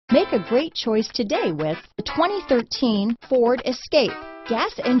Make a great choice today with the 2013 Ford Escape.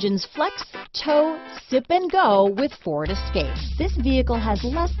 Gas engines flex, tow, sip and go with Ford Escape. This vehicle has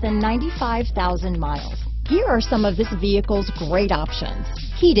less than 95,000 miles. Here are some of this vehicle's great options: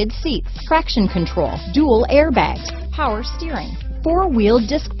 heated seats, traction control, dual airbags, power steering, four-wheel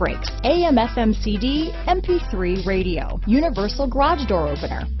disc brakes, AM/FM CD, MP3 radio, universal garage door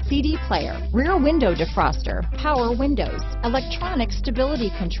opener, CD player, rear window defroster, power windows, electronic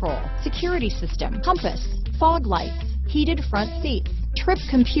stability control, security system, compass, fog lights, heated front seats, trip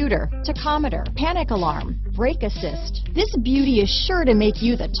computer, tachometer, panic alarm, brake assist. This beauty is sure to make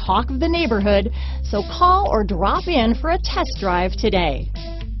you the talk of the neighborhood, so call or drop in for a test drive today.